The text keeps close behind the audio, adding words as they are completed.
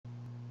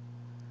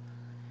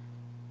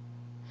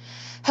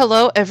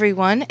Hello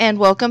everyone, and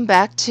welcome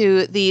back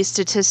to the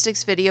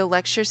statistics video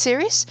lecture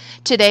series.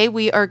 Today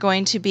we are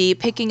going to be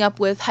picking up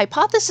with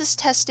hypothesis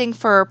testing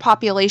for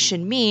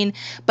population mean,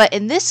 but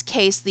in this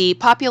case the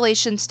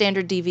population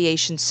standard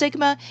deviation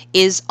sigma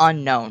is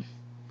unknown.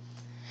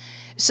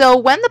 So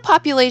when the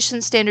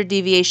population standard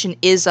deviation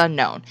is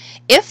unknown,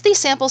 if the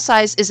sample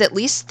size is at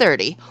least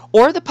 30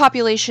 or the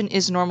population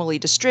is normally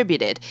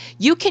distributed,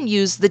 you can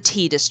use the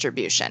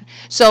t-distribution.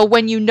 So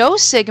when you know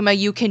sigma,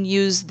 you can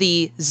use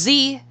the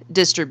z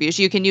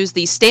distribution, you can use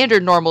the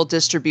standard normal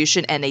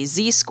distribution and a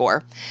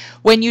z-score.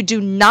 When you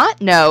do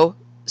not know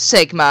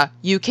sigma,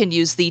 you can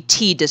use the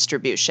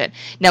t-distribution.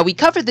 Now we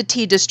covered the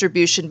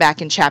t-distribution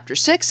back in chapter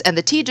 6, and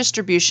the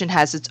t-distribution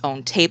has its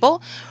own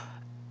table.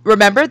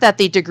 Remember that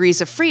the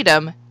degrees of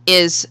freedom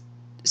is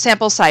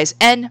sample size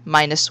n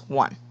minus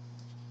 1.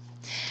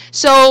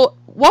 So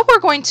what we're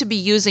going to be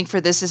using for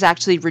this is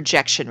actually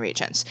rejection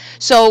regions.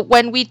 So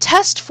when we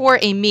test for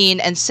a mean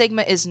and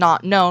sigma is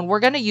not known, we're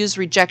going to use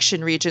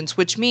rejection regions,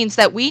 which means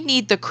that we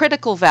need the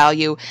critical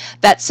value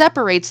that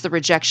separates the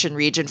rejection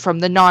region from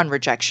the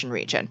non-rejection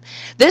region.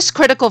 This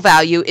critical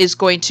value is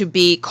going to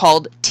be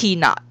called T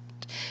naught.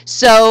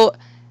 So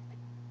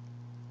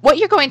what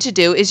you're going to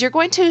do is you're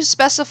going to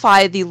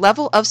specify the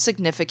level of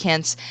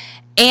significance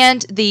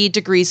and the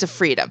degrees of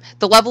freedom.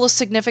 The level of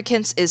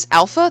significance is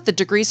alpha, the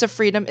degrees of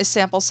freedom is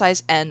sample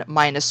size n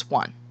minus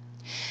 1.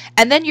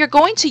 And then you're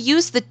going to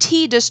use the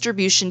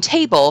t-distribution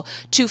table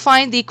to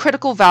find the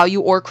critical value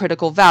or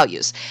critical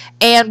values.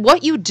 And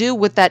what you do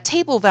with that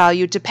table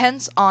value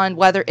depends on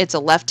whether it's a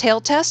left tail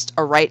test,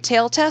 a right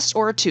tail test,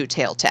 or a two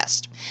tail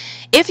test.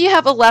 If you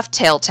have a left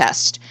tail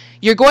test,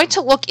 you're going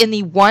to look in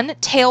the one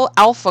tail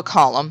alpha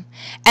column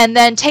and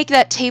then take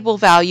that table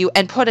value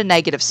and put a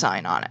negative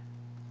sign on it.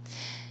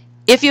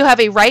 If you have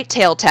a right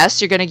tail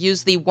test, you're going to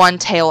use the one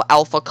tail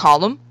alpha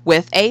column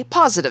with a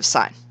positive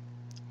sign.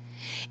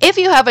 If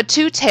you have a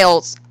two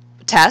tails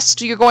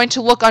test, you're going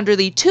to look under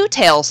the two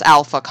tails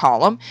alpha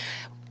column,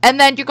 and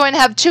then you're going to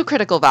have two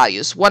critical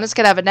values. One is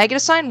going to have a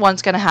negative sign,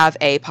 one's going to have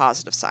a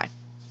positive sign.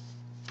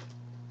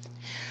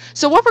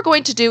 So what we're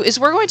going to do is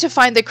we're going to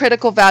find the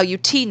critical value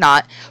T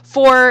naught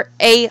for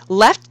a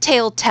left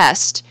tail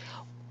test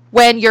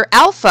when your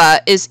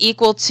alpha is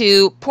equal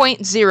to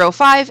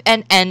 0.05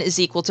 and n is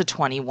equal to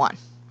 21.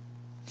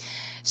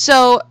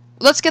 So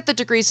let's get the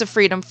degrees of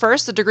freedom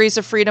first. The degrees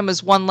of freedom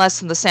is 1 less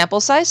than the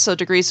sample size, so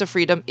degrees of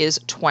freedom is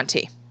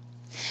 20.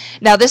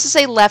 Now this is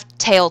a left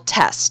tail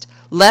test.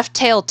 Left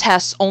tail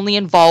tests only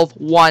involve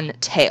one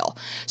tail.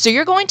 So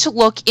you're going to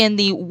look in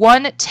the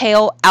one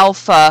tail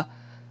alpha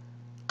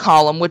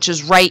column, which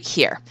is right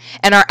here,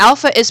 and our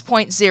alpha is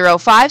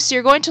 0.05, so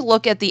you're going to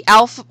look at the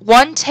alpha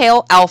one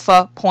tail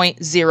alpha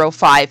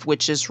 0.05,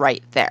 which is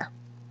right there.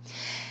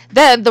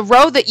 Then the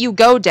row that you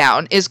go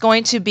down is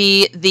going to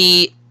be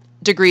the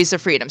degrees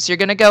of freedom. So you're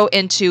going to go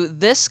into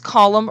this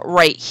column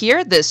right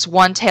here, this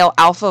one tail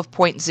alpha of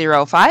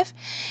 0.05,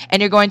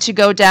 and you're going to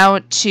go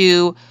down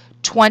to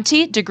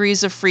 20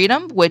 degrees of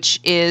freedom, which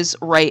is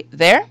right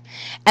there,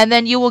 and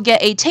then you will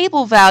get a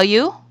table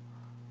value.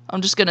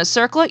 I'm just going to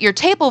circle it. Your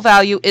table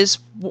value is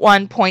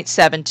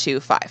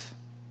 1.725.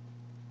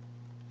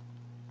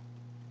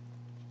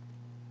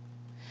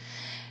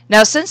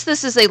 Now, since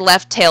this is a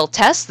left tail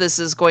test, this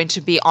is going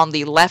to be on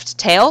the left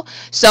tail.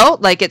 So,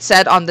 like it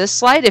said on this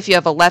slide, if you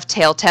have a left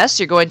tail test,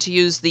 you're going to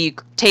use the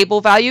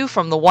table value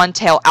from the one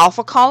tail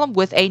alpha column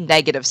with a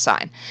negative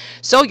sign.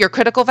 So, your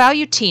critical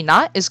value, T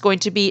naught, is going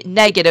to be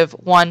negative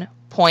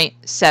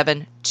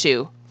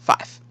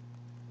 1.725.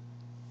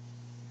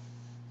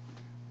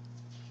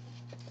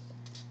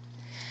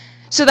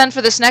 So then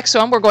for this next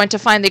one, we're going to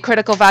find the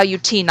critical value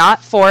T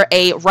naught for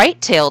a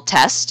right tail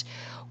test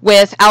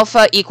with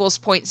alpha equals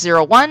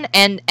 0.01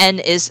 and n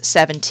is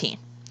 17.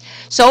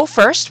 So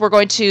first, we're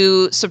going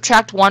to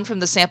subtract 1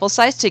 from the sample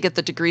size to get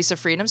the degrees of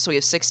freedom, so we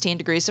have 16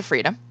 degrees of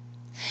freedom.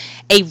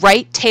 A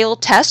right tail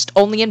test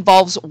only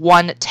involves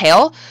one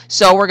tail,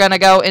 so we're going to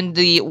go in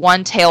the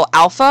one tail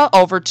alpha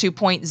over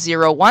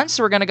 2.01,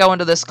 so we're going to go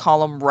into this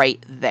column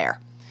right there.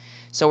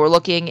 So we're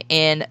looking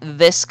in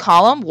this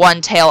column,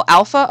 one tail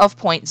alpha of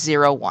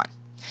 0.01.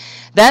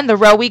 Then the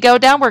row we go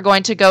down, we're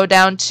going to go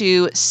down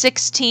to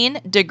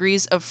 16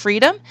 degrees of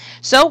freedom.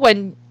 So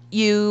when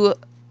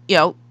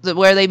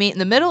where they meet in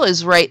the middle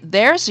is right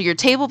there. So your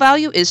table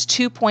value is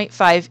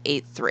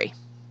 2.583.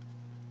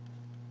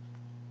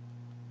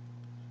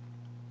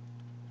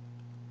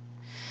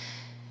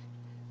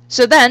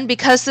 So then,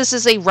 because this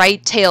is a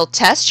right tail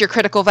test, your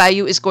critical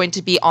value is going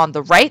to be on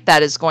the right.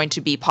 That is going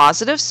to be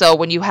positive. So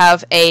when you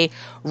have a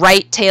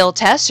right tail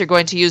test, you're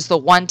going to use the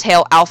one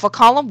tail alpha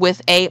column with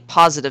a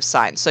positive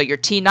sign. So your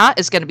T naught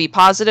is going to be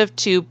positive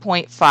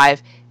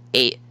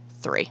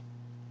 2.583.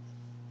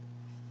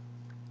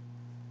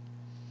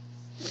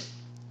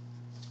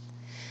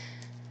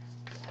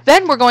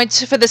 Then we're going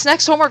to, for this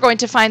next one, we're going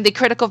to find the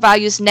critical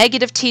values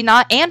negative T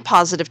naught and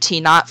positive T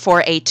naught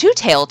for a two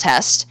tail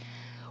test,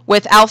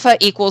 with alpha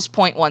equals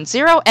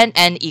 0.10 and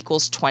n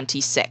equals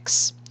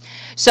 26.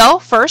 So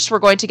first, we're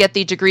going to get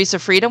the degrees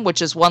of freedom,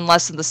 which is 1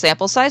 less than the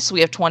sample size, so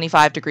we have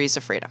 25 degrees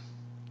of freedom.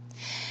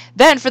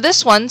 Then for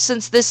this one,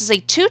 since this is a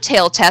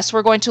two-tail test,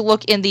 we're going to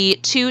look in the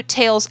two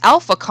tails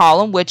alpha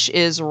column, which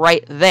is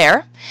right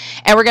there.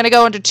 And we're going to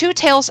go into two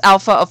tails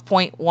alpha of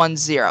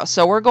 0.10.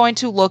 So we're going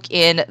to look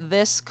in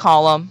this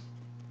column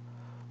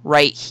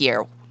right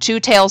here, two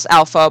tails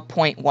alpha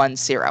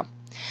 0.10.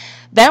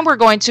 Then we're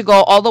going to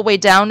go all the way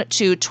down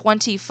to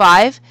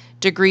 25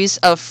 degrees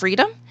of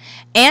freedom,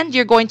 and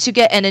you're going to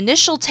get an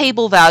initial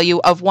table value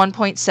of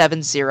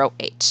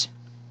 1.708.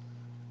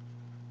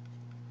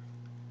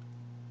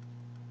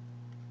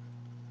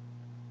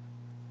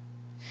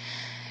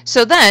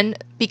 So then,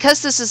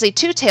 because this is a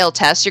two-tail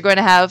test, you're going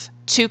to have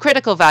two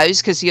critical values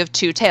because you have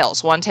two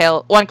tails. One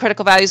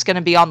critical value is going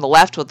to be on the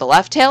left with the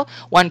left tail.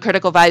 One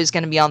critical value is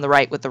going to be on the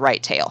right with the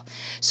right tail.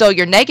 So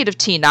your negative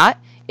T naught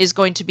is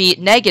going to be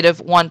negative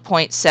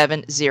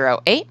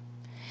 1.708.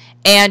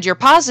 And your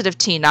positive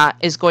T naught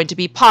is going to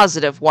be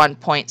positive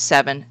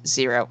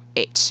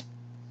 1.708.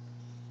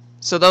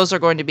 So those are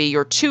going to be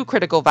your two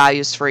critical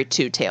values for a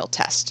two-tail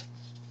test.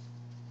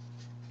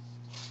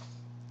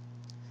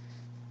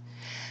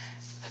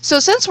 So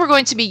since we're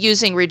going to be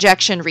using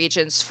rejection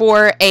regions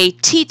for a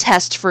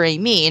t-test for a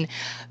mean,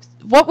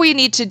 what we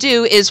need to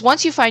do is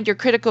once you find your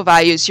critical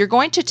values, you're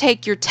going to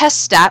take your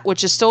test stat,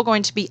 which is still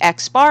going to be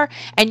x bar,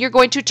 and you're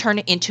going to turn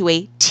it into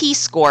a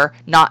t-score,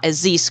 not a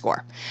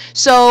z-score.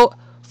 So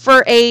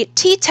for a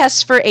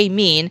t-test for a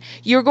mean,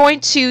 you're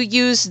going to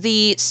use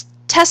the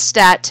test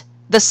stat,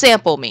 the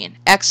sample mean,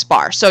 x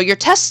bar. So your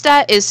test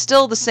stat is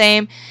still the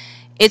same.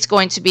 It's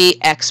going to be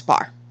x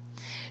bar.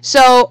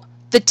 So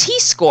the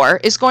t-score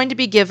is going to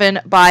be given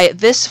by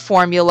this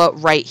formula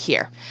right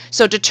here.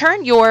 So to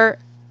turn your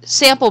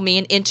sample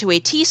mean into a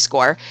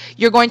t-score,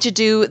 you're going to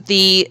do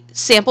the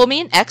sample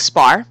mean x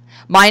bar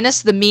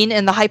minus the mean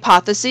in the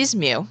hypothesis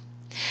mu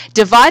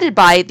divided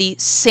by the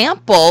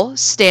sample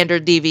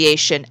standard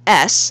deviation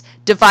s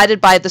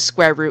divided by the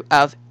square root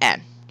of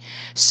n.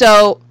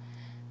 So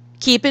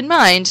keep in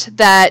mind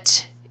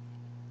that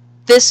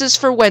this is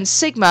for when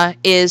sigma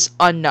is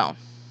unknown.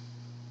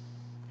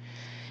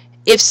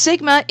 If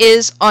sigma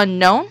is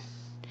unknown,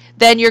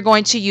 then you're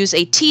going to use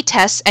a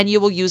t-test and you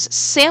will use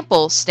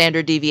sample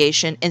standard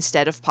deviation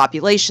instead of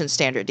population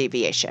standard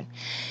deviation.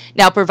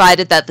 Now,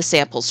 provided that the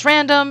sample's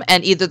random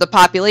and either the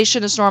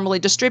population is normally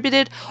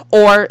distributed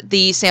or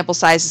the sample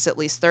size is at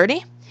least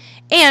 30.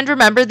 And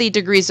remember, the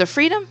degrees of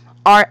freedom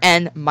are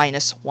n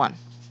minus 1.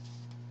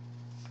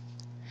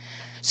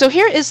 So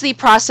here is the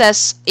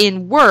process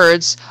in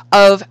words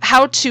of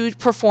how to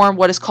perform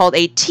what is called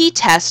a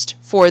t-test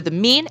for the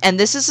mean, and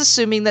this is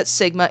assuming that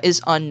sigma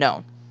is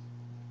unknown.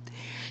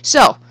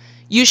 So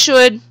you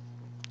should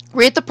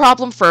read the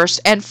problem first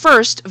and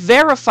first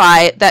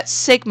verify that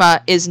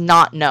sigma is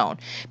not known,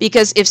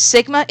 because if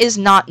sigma is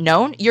not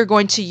known, you're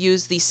going to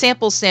use the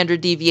sample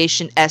standard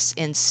deviation s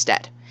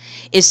instead.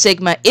 If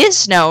sigma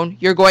is known,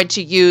 you're going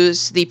to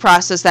use the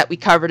process that we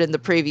covered in the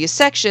previous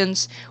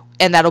sections,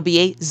 and that'll be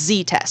a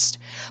z-test.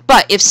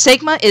 But if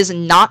sigma is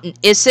not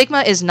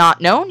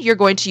known, you're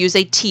going to use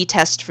a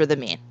t-test for the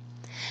mean.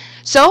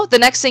 So the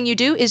next thing you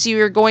do is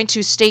you're going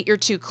to state your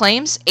two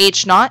claims,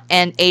 H naught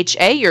and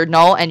HA, your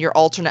null and your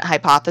alternate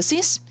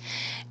hypotheses.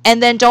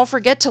 And then don't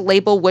forget to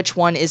label which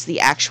one is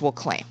the actual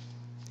claim.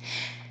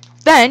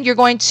 Then you're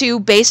going to,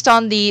 based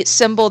on the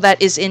symbol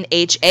that is in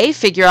HA,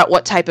 figure out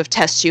what type of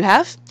test you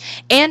have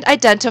and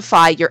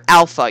identify your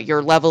alpha,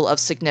 your level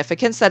of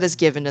significance that is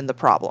given in the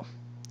problem.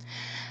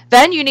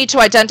 Then you need to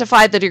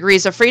identify the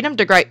degrees of freedom.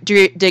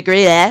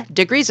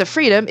 Degrees of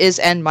freedom is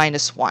n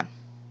minus 1.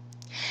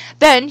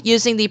 Then,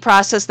 using the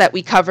process that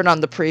we covered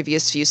on the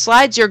previous few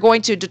slides, you're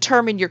going to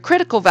determine your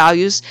critical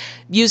values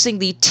using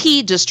the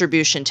t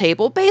distribution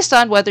table based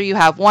on whether you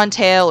have one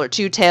tail or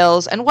two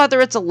tails and whether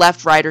it's a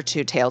left, right, or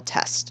two-tailed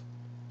test.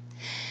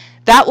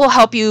 That will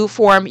help you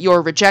form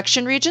your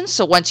rejection regions.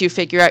 So once you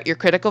figure out your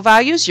critical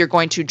values, you're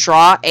going to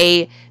draw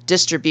a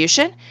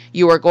distribution.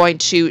 You are going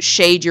to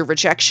shade your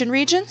rejection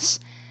regions.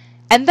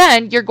 And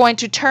then you're going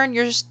to turn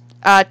your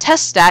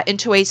test stat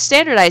into a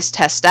standardized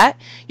test stat.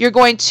 You're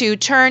going to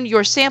turn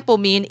your sample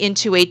mean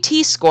into a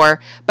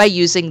t-score by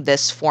using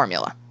this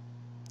formula.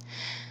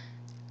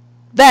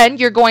 Then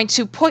you're going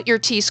to put your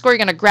t-score, you're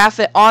going to graph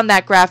it on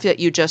that graph that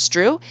you just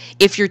drew.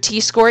 If your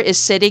t-score is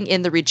sitting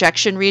in the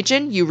rejection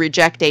region, you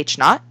reject H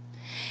naught.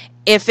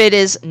 If it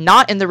is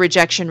not in the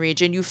rejection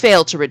region, you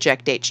fail to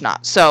reject H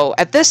naught. So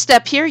at this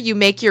step here, you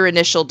make your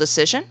initial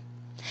decision.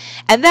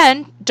 And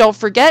then, don't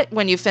forget,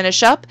 when you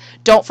finish up,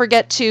 don't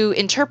forget to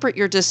interpret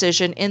your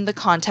decision in the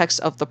context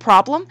of the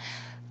problem.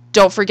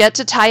 Don't forget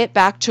to tie it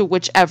back to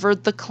whichever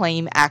the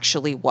claim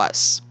actually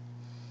was.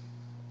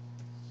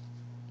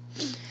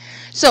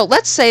 So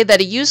let's say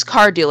that a used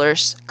car dealer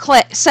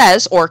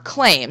says or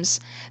claims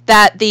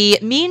that the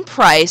mean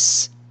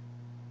price,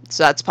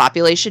 so that's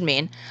population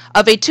mean,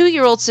 of a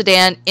 2-year-old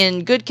sedan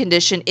in good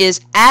condition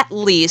is at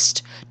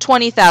least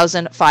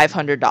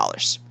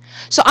 $20,500.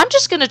 So I'm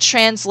just going to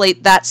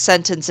translate that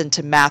sentence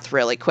into math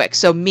really quick.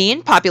 So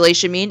mean,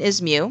 population mean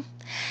is mu.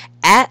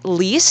 At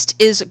least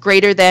is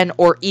greater than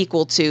or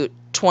equal to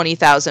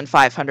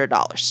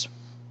 $20,500.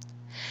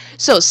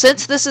 So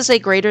since this is a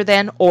greater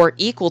than or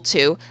equal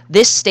to,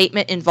 this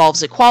statement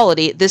involves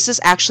equality. This is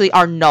actually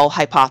our null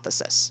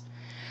hypothesis.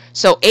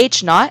 So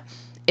H naught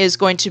is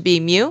going to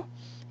be mu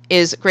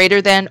is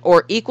greater than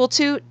or equal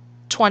to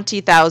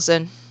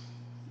 20,000.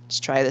 Let's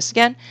try this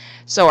again.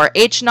 So our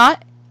H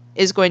naught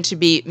is going to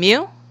be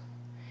mu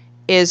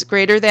is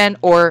greater than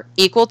or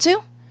equal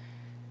to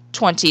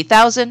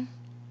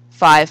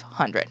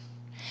 20,500.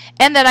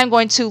 And then I'm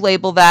going to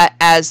label that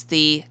as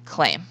the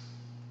claim.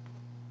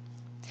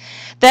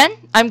 Then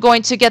I'm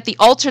going to get the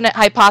alternate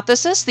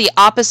hypothesis. The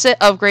opposite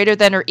of greater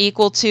than or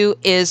equal to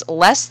is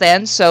less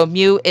than, so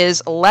mu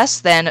is less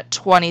than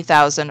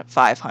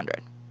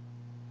 20,500.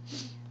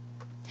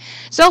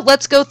 So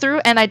let's go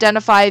through and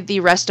identify the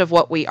rest of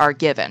what we are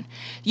given.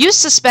 You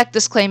suspect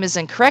this claim is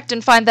incorrect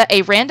and find that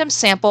a random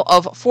sample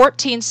of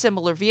 14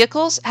 similar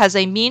vehicles has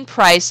a mean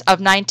price of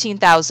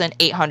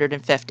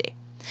 $19,850.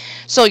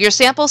 So your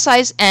sample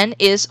size N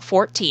is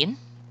 14.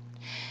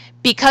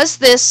 Because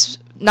this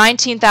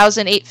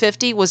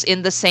 19,850 was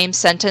in the same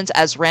sentence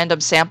as random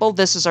sample,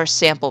 this is our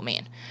sample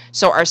mean.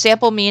 So our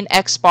sample mean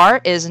X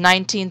bar is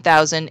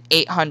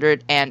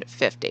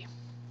 19,850.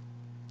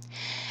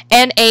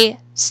 And a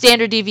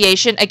standard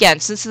deviation, again,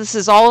 since this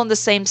is all in the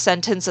same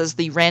sentence as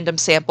the random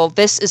sample,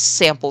 this is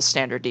sample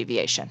standard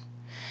deviation.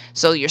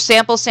 So your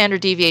sample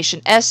standard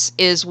deviation S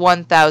is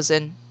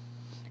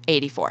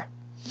 1,084.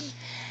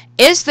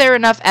 Is there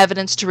enough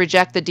evidence to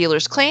reject the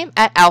dealer's claim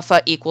at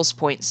alpha equals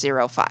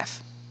 0.05?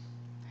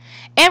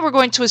 And we're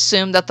going to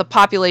assume that the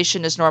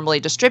population is normally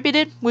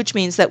distributed, which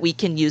means that we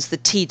can use the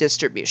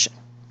t-distribution.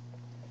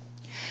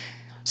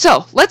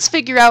 So let's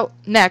figure out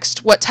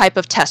next what type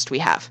of test we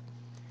have.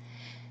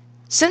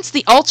 Since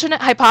the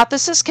alternate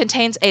hypothesis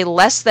contains a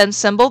less than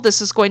symbol,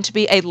 this is going to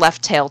be a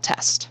left tail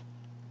test.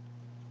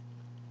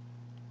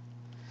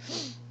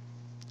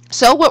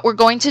 So what we're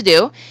going to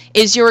do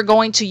is you're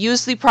going to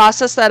use the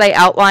process that I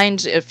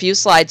outlined a few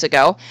slides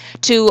ago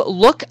to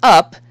look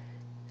up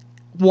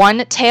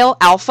one tail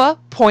alpha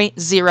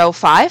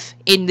 0.05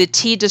 in the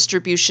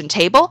t-distribution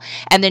table,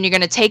 and then you're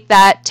going to take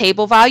that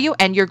table value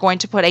and you're going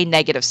to put a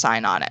negative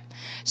sign on it.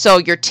 So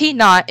your t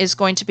naught is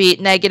going to be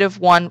negative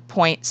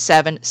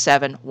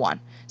 1.771.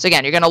 So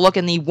again, you're going to look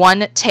in the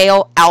one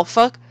tail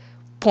alpha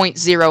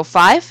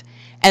 0.05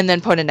 and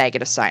then put a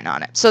negative sign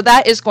on it. So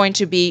that is going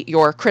to be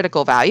your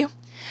critical value.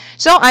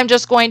 So I'm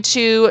just going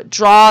to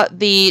draw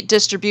the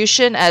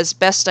distribution as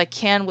best I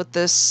can with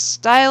this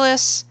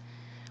stylus.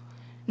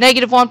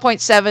 Negative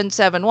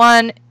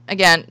 1.771,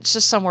 again, it's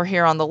just somewhere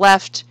here on the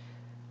left.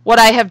 What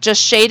I have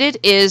just shaded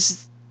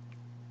is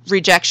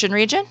rejection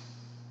region.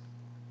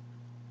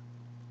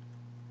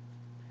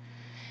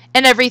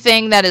 And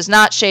everything that is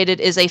not shaded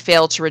is a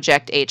fail to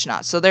reject H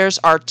naught. So there's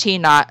our T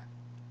naught,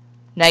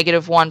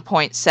 negative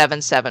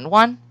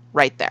 1.771,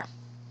 right there.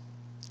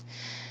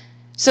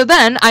 So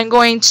then I'm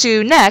going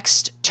to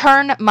next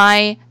turn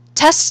my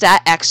test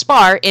stat X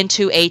bar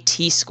into a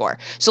t-score.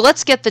 So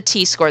let's get the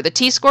t-score. The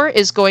t-score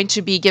is going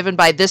to be given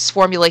by this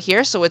formula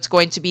here. So it's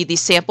going to be the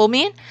sample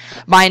mean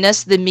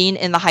minus the mean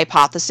in the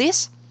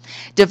hypotheses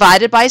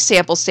divided by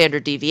sample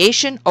standard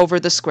deviation over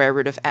the square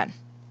root of n.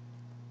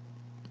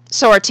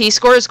 So our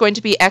t-score is going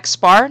to be X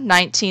bar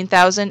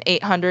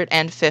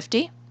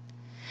 19,850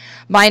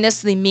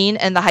 minus the mean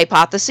in the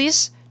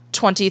hypotheses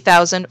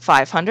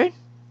 20,500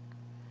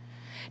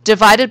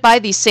 divided by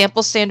the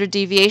sample standard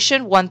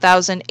deviation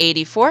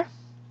 1,084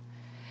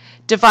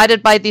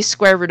 divided by the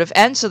square root of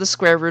n, so the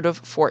square root of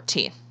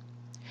 14.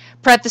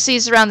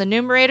 Parentheses around the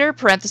numerator,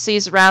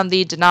 parentheses around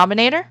the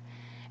denominator,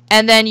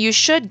 and then you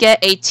should get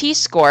a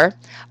t-score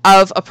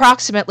of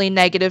approximately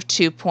negative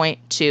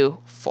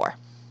 2.24.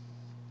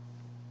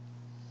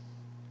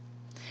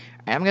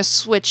 I'm going to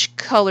switch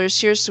colors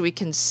here so we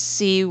can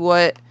see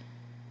where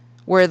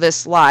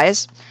this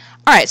lies.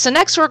 All right, so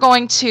next we're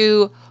going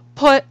to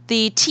put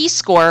the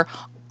t-score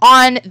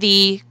on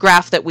the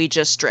graph that we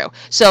just drew.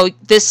 So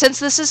since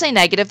this is a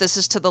negative, this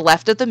is to the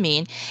left of the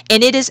mean,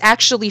 and it is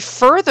actually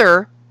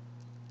further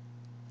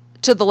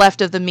to the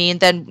left of the mean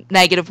than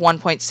negative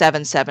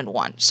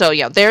 1.771. So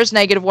yeah, there's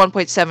negative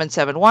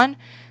 1.771.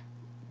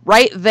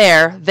 Right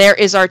there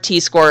is our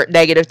t-score,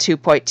 negative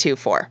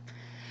 2.24.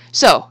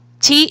 So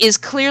T is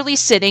clearly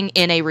sitting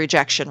in a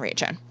rejection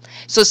region.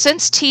 So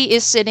since T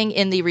is sitting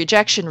in the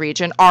rejection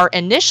region, our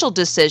initial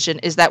decision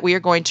is that we are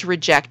going to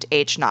reject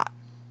H naught.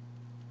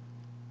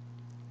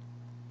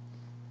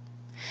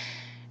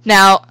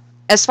 Now,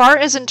 as far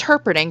as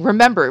interpreting,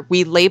 remember,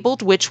 we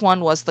labeled which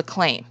one was the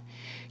claim.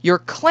 Your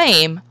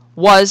claim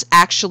was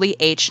actually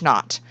H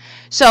naught.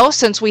 So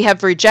since we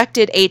have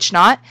rejected H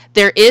naught,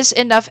 there is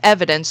enough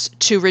evidence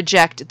to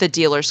reject the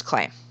dealer's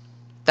claim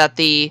that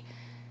the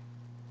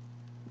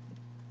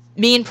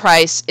mean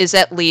price is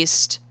at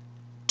least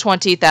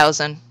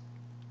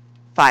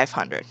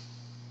 20,500.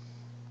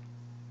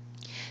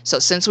 So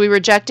since we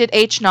rejected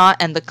H naught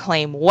and the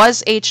claim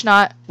was H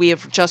naught, we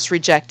have just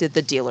rejected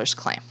the dealer's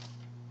claim.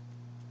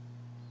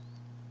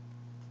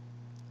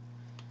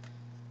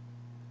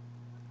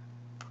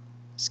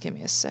 Just give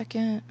me a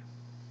second.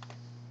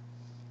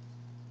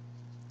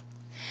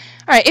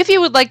 All right, if you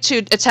would like to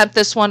attempt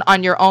this one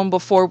on your own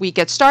before we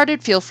get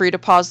started, feel free to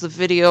pause the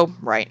video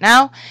right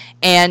now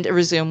and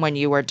resume when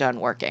you are done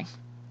working.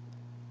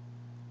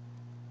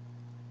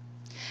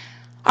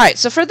 All right,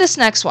 so for this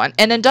next one,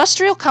 an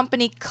industrial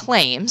company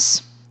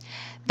claims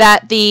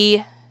that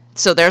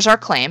so there's our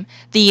claim,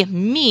 the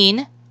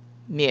mean,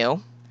 mu,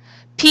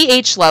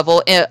 pH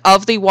level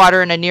of the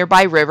water in a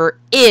nearby river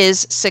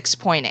is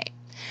 6.8.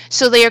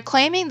 So they are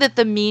claiming that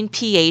the mean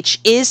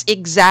pH is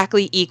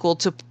exactly equal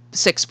to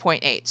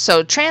 6.8.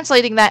 So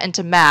translating that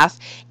into math,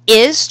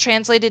 is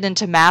translated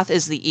into math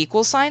is the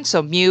equal sign,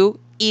 so mu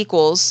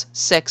equals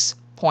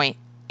 6.8.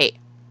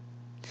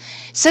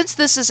 Since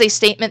this is a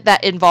statement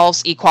that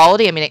involves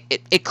equality, I mean,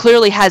 it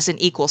clearly has an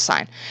equal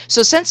sign.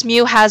 So since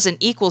mu has an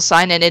equal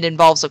sign and it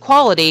involves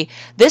equality,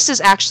 this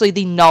is actually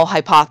the null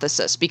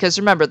hypothesis, because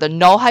remember, the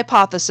null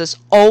hypothesis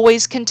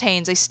always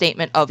contains a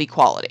statement of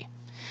equality.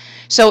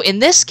 So in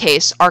this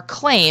case, our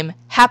claim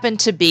happened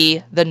to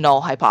be the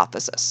null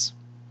hypothesis.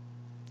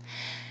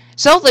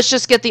 So let's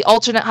just get the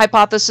alternate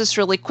hypothesis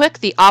really quick.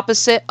 The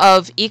opposite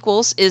of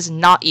equals is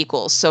not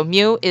equals. So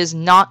mu is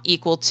not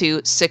equal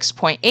to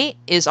 6.8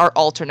 is our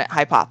alternate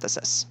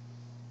hypothesis.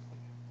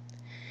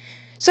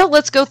 So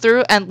let's go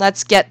through and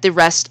let's get the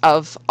rest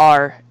of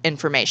our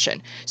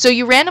information. So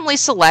you randomly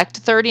select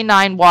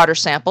 39 water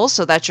samples,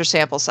 so that's your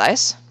sample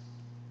size,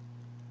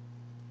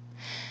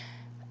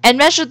 and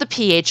measure the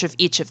pH of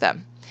each of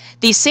them.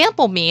 The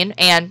sample mean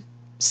and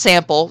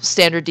sample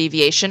standard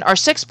deviation are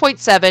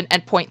 6.7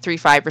 and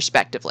 0.35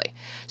 respectively.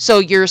 So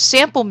your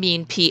sample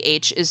mean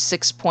pH is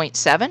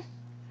 6.7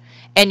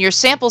 and your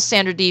sample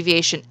standard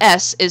deviation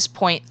S is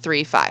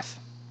 0.35.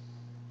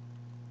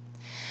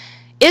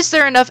 Is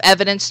there enough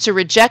evidence to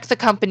reject the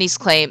company's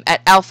claim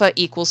at alpha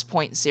equals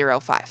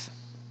 0.05?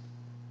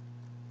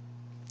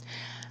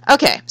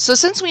 Okay, so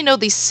since we know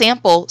the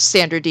sample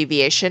standard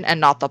deviation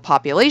and not the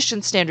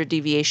population standard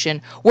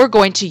deviation, we're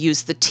going to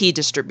use the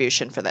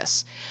t-distribution for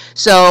this.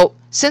 So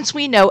since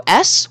we know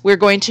S, we're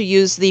going to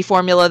use the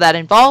formula that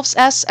involves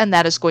S, and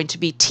that is going to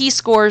be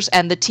t-scores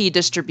and the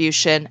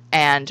t-distribution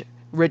and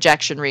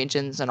rejection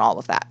regions and all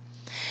of that.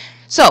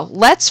 So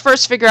let's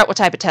first figure out what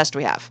type of test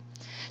we have.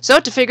 So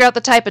to figure out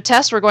the type of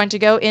test, we're going to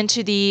go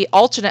into the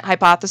alternate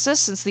hypothesis.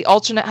 Since the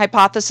alternate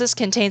hypothesis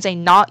contains a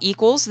not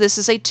equals, this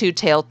is a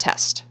two-tailed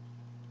test.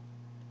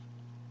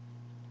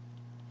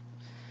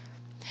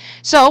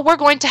 So we're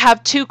going to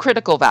have two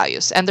critical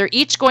values, and they're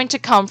each going to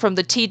come from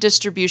the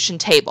t-distribution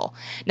table.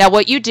 Now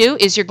what you do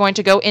is you're going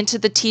to go into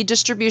the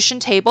t-distribution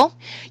table.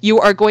 You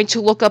are going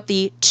to look up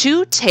the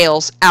two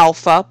tails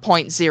alpha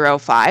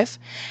 0.05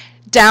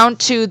 down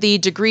to the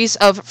degrees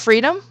of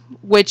freedom,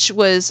 which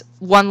was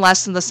one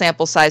less than the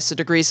sample size, so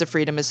degrees of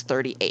freedom is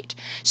 38.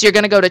 So you're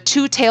going to go to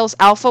two tails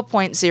alpha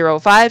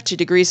 0.05 to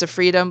degrees of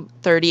freedom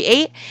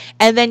 38,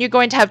 and then you're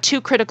going to have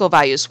two critical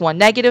values, one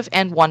negative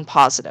and one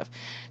positive.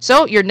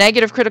 So your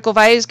negative critical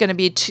value is going to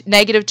be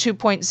negative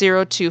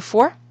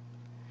 2.024,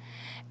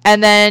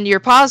 and then your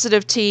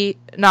positive T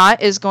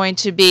naught is going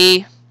to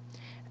be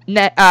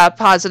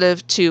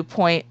positive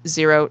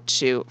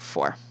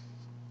 2.024.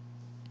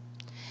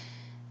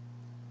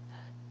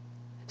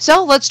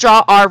 So let's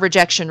draw our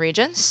rejection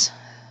regions.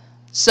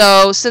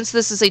 So since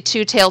this is a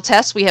two-tailed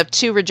test, we have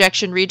two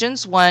rejection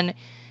regions, one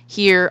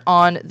here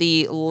on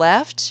the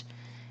left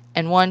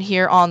and one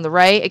here on the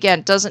right. Again,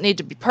 it doesn't need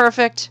to be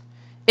perfect.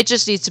 It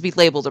just needs to be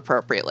labeled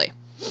appropriately.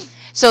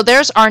 So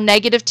there's our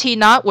negative T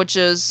naught, which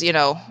is,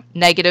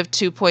 negative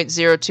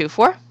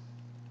 2.024.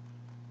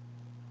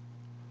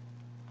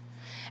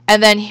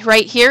 And then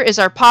right here is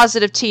our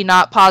positive T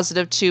naught,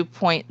 positive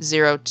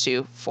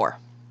 2.024.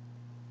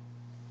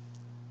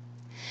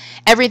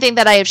 Everything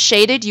that I have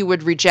shaded, you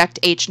would reject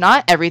H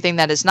naught. Everything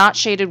that is not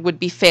shaded would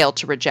be failed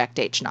to reject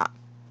H naught.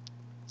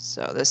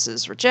 So this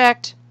is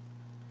reject.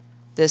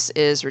 This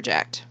is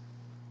reject.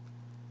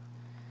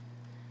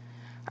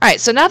 All right,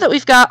 so now that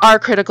we've got our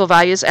critical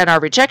values and our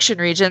rejection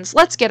regions,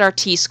 let's get our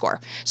t-score.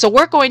 So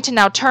we're going to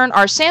now turn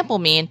our sample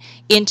mean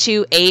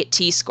into a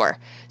t-score.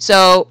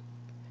 So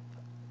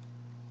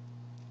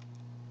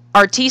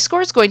our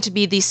t-score is going to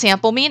be the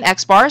sample mean,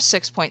 x bar,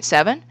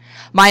 6.7,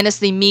 minus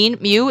the mean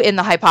mu in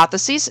the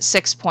hypotheses,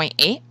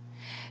 6.8,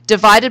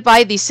 divided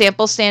by the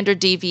sample standard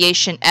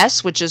deviation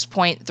S, which is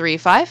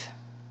 0.35,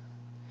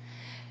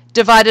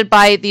 divided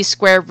by the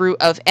square root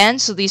of n,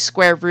 so the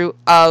square root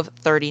of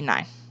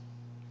 39.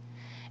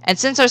 And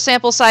since our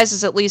sample size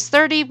is at least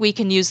 30, we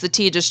can use the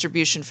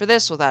t-distribution for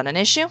this without an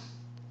issue.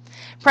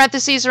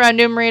 Parentheses around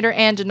numerator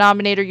and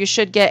denominator, you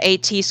should get a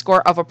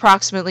t-score of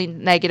approximately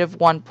negative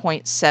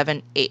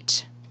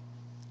 1.78.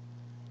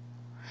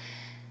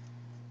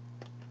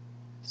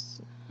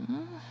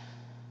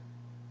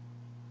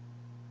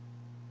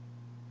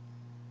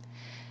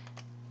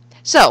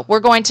 So we're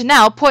going to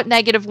now put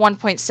negative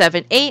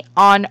 1.78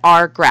 on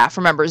our graph.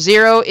 Remember,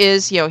 0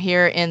 is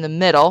here in the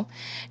middle.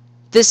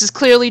 This is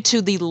clearly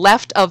to the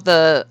left of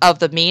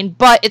the mean,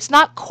 but it's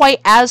not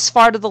quite as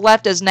far to the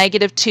left as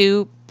negative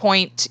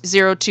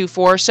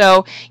 2.024.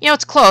 So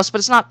it's close, but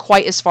it's not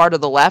quite as far to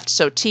the left.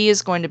 So t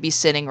is going to be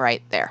sitting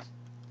right there.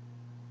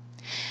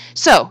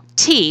 So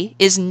T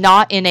is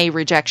not in a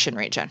rejection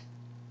region.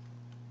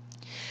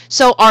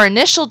 So our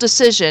initial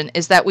decision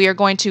is that we are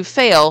going to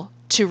fail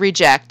to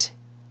reject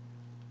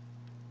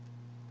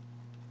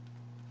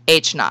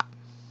H0.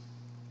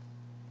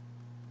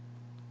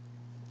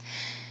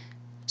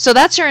 So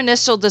that's your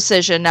initial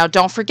decision. Now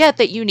don't forget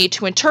that you need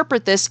to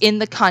interpret this in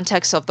the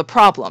context of the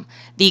problem.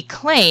 The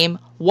claim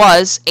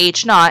was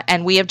H0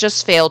 and we have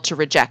just failed to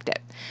reject it.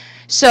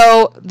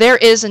 So there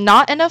is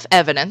not enough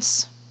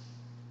evidence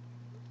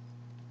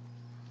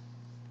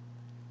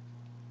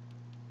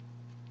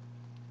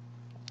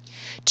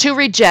to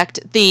reject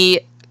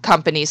the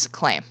company's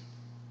claim.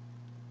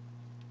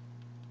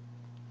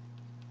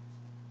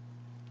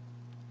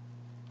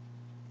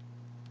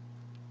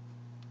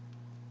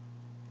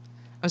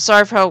 I'm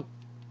sorry for how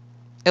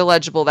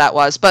illegible that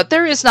was, but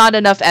there is not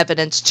enough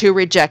evidence to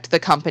reject the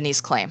company's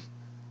claim.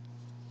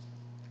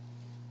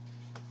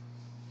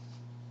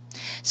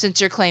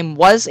 Since your claim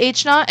was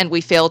H0 and we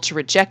failed to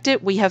reject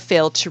it, we have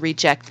failed to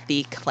reject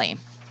the claim.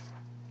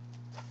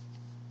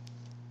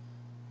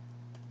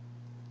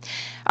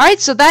 All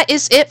right, so that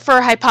is it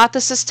for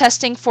hypothesis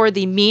testing for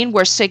the mean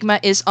where sigma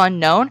is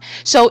unknown.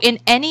 So in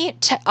any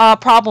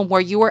problem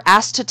where you are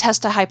asked to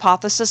test a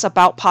hypothesis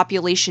about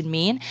population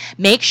mean,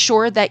 make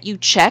sure that you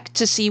check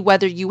to see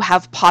whether you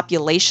have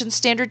population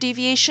standard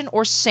deviation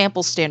or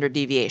sample standard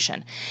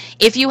deviation.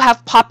 If you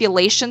have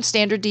population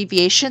standard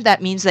deviation,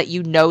 that means that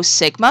you know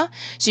sigma.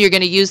 So you're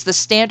going to use the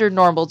standard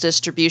normal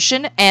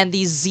distribution and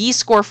the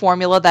z-score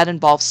formula that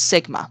involves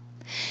sigma.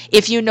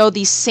 If you know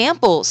the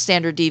sample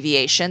standard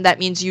deviation, that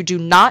means you do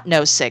not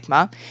know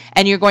sigma,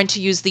 and you're going to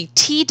use the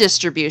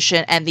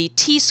t-distribution and the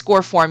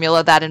t-score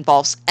formula that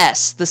involves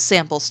s, the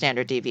sample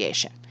standard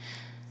deviation.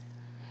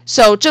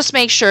 So just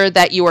make sure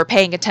that you are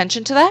paying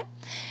attention to that.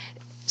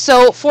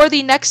 So for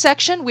the next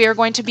section, we are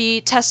going to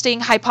be testing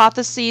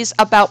hypotheses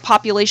about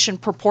population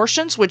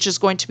proportions, which is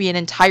going to be an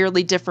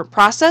entirely different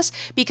process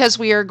because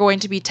we are going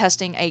to be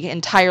testing an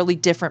entirely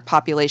different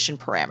population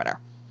parameter.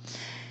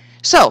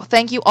 So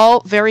thank you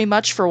all very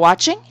much for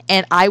watching,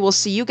 and I will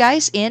see you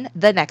guys in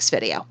the next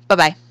video.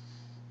 Bye-bye.